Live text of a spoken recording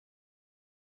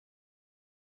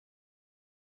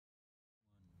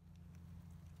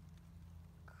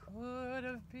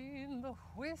the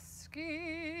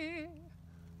whiskey,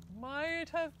 might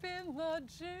have been the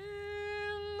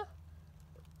gin,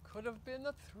 could have been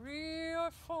the 3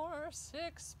 or 4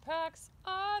 6-packs,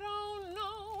 I don't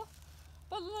know.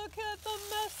 But look at the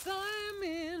mess I'm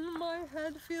in, my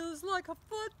head feels like a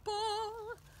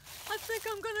football. I think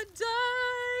I'm gonna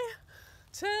die.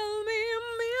 Tell me,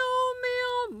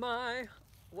 oh my,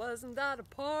 wasn't that a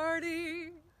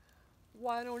party?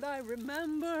 Why don't I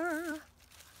remember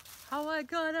how I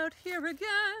got out here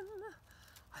again?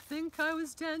 I think I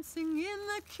was dancing in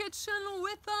the kitchen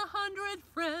with 100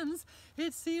 friends.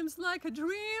 It seems like a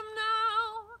dream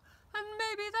now, and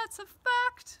maybe that's a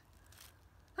fact.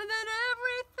 And then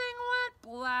everything went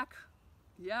black.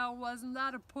 Yeah, wasn't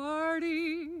that a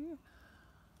party?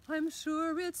 I'm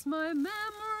sure it's my memory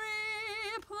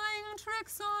playing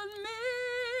tricks on me,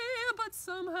 but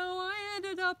somehow I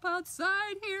ended up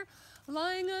outside here,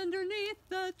 lying underneath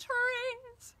the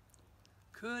trees.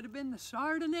 Could have been the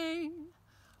Chardonnay,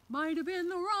 might have been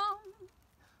the rum,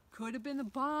 could have been a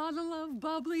bottle of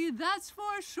bubbly, that's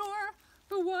for sure.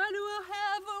 But why do I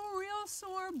have a real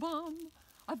sore bum?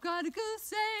 I've got a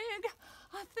goose egg,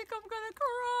 I think I'm gonna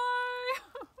cry.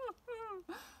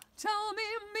 Tell me,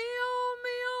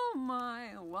 oh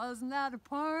my, wasn't that a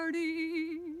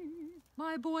party?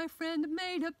 My boyfriend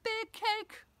made a big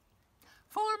cake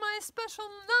for my special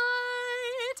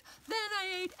night. Then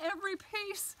I ate every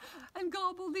piece and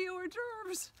gobbled the hors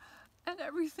d'oeuvres and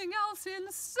everything else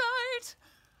in sight.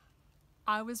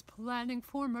 I was planning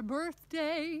for my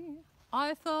birthday.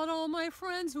 I thought all my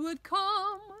friends would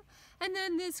come. And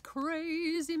then this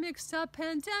crazy mixed up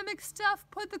pandemic stuff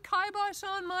put the kibosh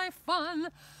on my fun.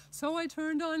 So I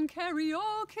turned on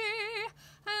karaoke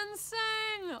and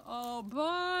sang all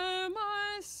by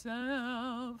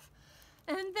myself.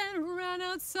 And then ran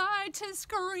outside to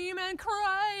scream and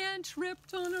cry and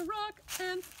tripped on a rock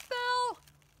and fell.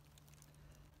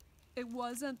 It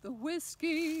wasn't the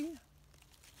whiskey.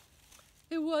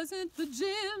 It wasn't the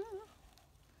gin.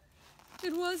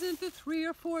 It wasn't the 3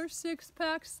 or 4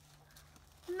 6-packs.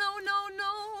 No,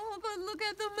 but look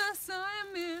at the mess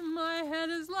I'm in. My head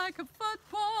is like a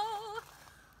football.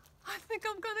 I think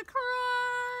I'm gonna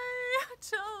cry.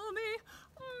 Tell me,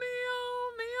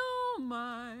 oh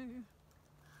my.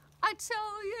 I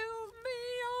tell you,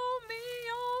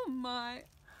 oh my.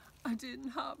 I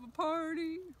didn't have a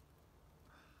party.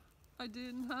 I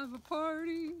didn't have a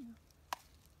party.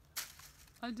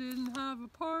 I didn't have a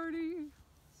party.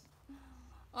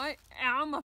 I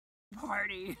am a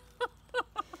party.